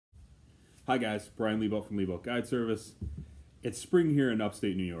Hi guys, Brian Lebout from Lebout Guide Service. It's spring here in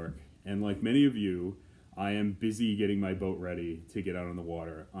upstate New York, and like many of you, I am busy getting my boat ready to get out on the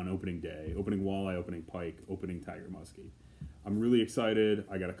water on opening day, opening walleye, opening pike, opening tiger muskie. I'm really excited.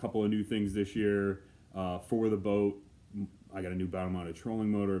 I got a couple of new things this year for the boat. I got a new bow-mounted trolling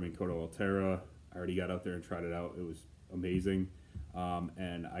motor, Minnkota Talon. I already got out there and tried it out. It was amazing.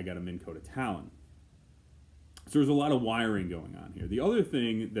 And I got a Minnkota Talon. So there's a lot of wiring going on here. The other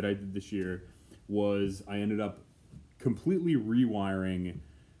thing that I did this year was I ended up completely rewiring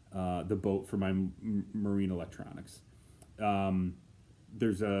the boat for my marine electronics. If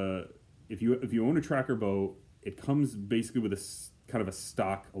you own a tracker boat, it comes basically with a kind of a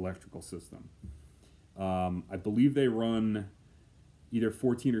stock electrical system. I believe they run either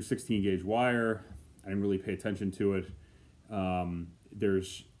 14 or 16 gauge wire. I didn't really pay attention to it.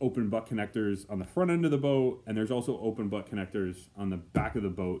 There's open butt connectors on the front end of the boat, and there's also open butt connectors on the back of the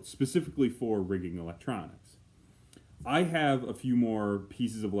boat, specifically for rigging electronics. I have a few more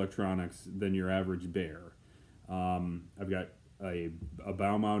pieces of electronics than your average bear. I've got a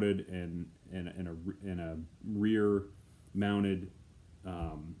bow mounted and a rear mounted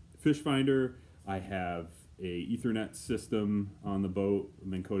fish finder. I have a Ethernet system on the boat,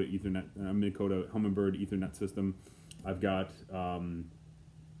 Minnkota Ethernet, Minnkota Humminbird Ethernet system. I've got a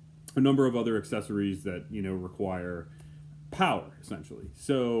number of other accessories that require power essentially.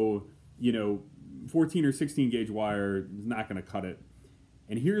 So 14 or 16 gauge wire is not going to cut it.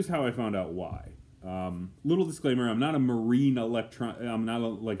 And here's how I found out why. Little disclaimer: I'm not a marine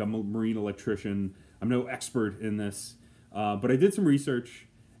marine electrician. I'm no expert in this, but I did some research.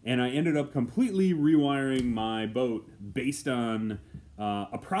 And I ended up completely rewiring my boat based on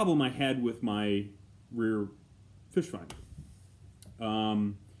a problem I had with my rear fish finder.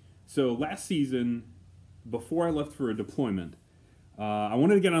 So last season, before I left for a deployment, I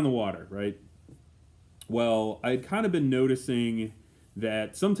wanted to get on the water, right? Well, I'd kind of been noticing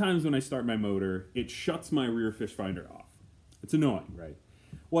that sometimes when I start my motor, it shuts my rear fish finder off. It's annoying, right?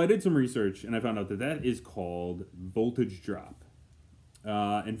 Well, I did some research and I found out that that is called voltage drop.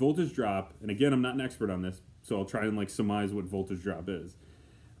 And voltage drop, and again, I'm not an expert on this, so I'll try and surmise what voltage drop is.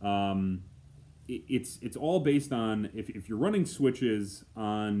 It's all based on if you're running switches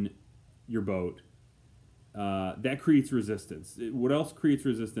on your boat, that creates resistance. What else creates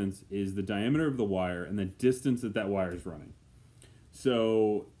resistance is the diameter of the wire and the distance that wire is running.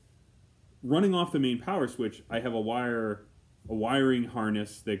 So running off the main power switch, I have a wiring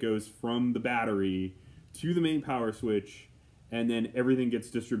harness that goes from the battery to the main power switch, and then everything gets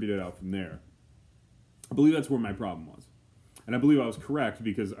distributed out from there. I believe that's where my problem was. And I believe I was correct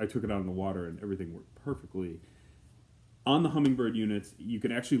because I took it out in the water and everything worked perfectly. On the Humminbird units, you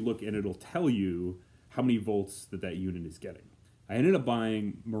can actually look and it'll tell you how many volts that unit is getting. I ended up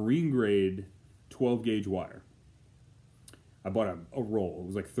buying marine grade 12 gauge wire. I bought a roll. It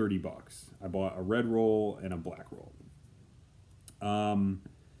was like 30 bucks. I bought a red roll and a black roll.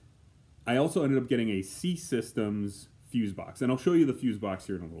 I also ended up getting a C-Systems fuse box, and I'll show you the fuse box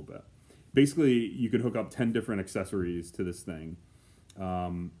here in a little bit. Basically, you can hook up 10 different accessories to this thing.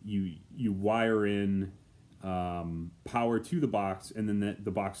 You wire in power to the box, and then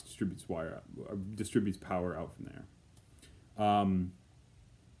the box distributes power out from there.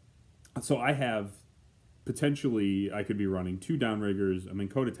 So I have potentially I could be running 2 downriggers, a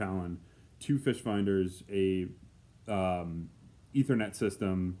Minnkota Talon, 2 fish finders, a Ethernet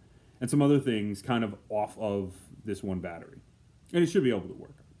system, and some other things kind of off of this one battery. And it should be able to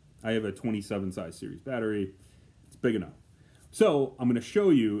work. I have a 27 size series battery. It's big enough. So I'm going to show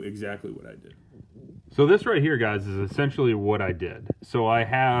you exactly what I did. So this right here, guys, is essentially what I did. So I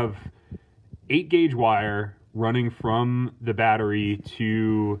have 8 gauge wire running from the battery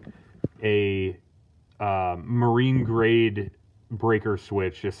to a marine grade breaker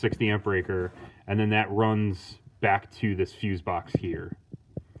switch, a 60 amp breaker, and then that runs back to this fuse box here.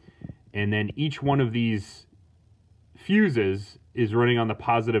 And then each one of these fuses is running on the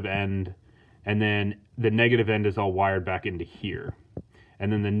positive end, and then the negative end is all wired back into here.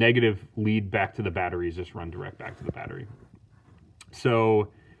 And then the negative lead back to the batteries just run direct back to the battery.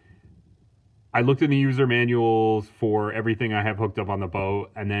 So I looked in the user manuals for everything I have hooked up on the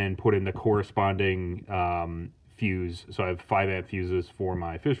boat and then put in the corresponding fuse. So I have 5 amp fuses for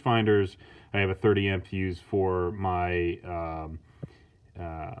my fish finders. I have a 30 amp fuse for my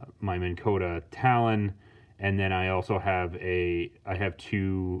my Minnkota Talon, and then I also have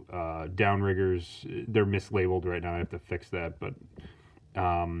 2 downriggers. They're mislabeled right now. I have to fix that, but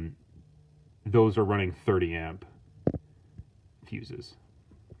those are running 30 amp fuses.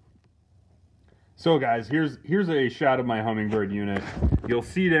 So guys, here's a shot of my Humminbird unit. you'll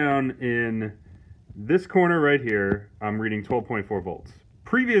see down in this corner right here, I'm reading 12.4 volts.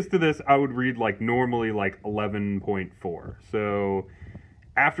 Previous to this, I would read like normally like 11.4. So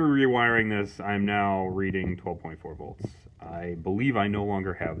after rewiring this, I'm now reading 12.4 volts. I believe I no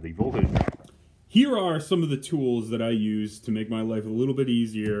longer have the voltage drop. Here are some of the tools that I use to make my life a little bit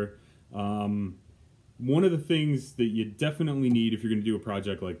easier. One of the things that you definitely need if you're going to do a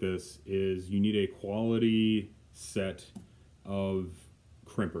project like this is you need a quality set of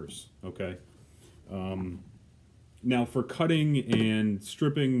crimpers, okay? Now for cutting and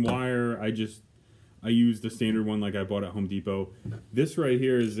stripping wire, I use the standard one like I bought at Home Depot. This right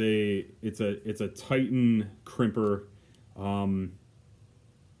here is it's a Titan crimper.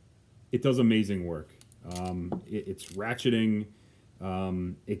 It does amazing work. It's ratcheting.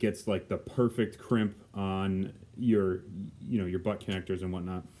 It gets like the perfect crimp on your butt connectors and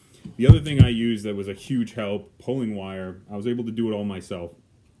whatnot. The other thing I used that was a huge help, pulling wire. I was able to do it all myself.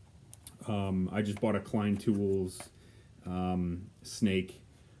 I just bought a Klein Tools snake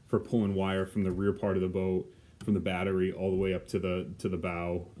for pulling wire from the rear part of the boat, from the battery all the way up to the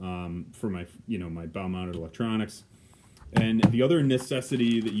bow, for my my bow mounted electronics. And the other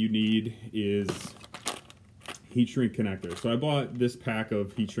necessity that you need is heat shrink connectors. So I bought this pack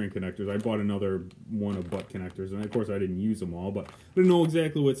of heat shrink connectors. I bought another one of butt connectors, and of course I didn't use them all, but I didn't know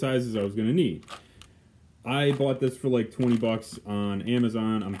exactly what sizes I was going to need. I bought this for like 20 bucks on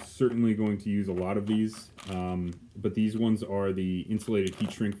Amazon. I'm certainly going to use a lot of these, but these ones are the insulated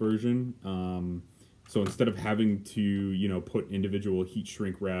heat shrink version. So instead of having to, put individual heat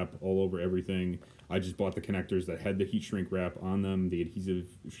shrink wrap all over everything, I just bought the connectors that had the heat shrink wrap on them, the adhesive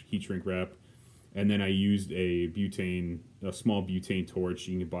heat shrink wrap, and then I used a small butane torch.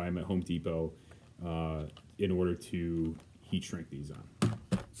 You can buy them at Home Depot in order to heat shrink these on.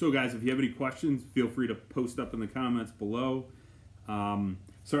 So guys, if you have any questions, feel free to post up in the comments below.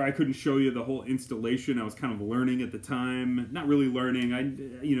 Sorry I couldn't show you the whole installation. I was kind of learning at the time. Not really learning.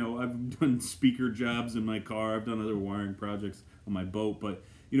 I've done speaker jobs in my car. I've done other wiring projects on my boat, but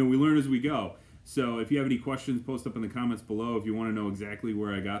we learn as we go. So if you have any questions, post up in the comments below. If you want to know exactly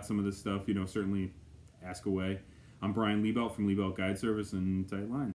where I got some of this stuff, certainly ask away. I'm Brian Liebelt from Liebelt Guide Service and Tight Line.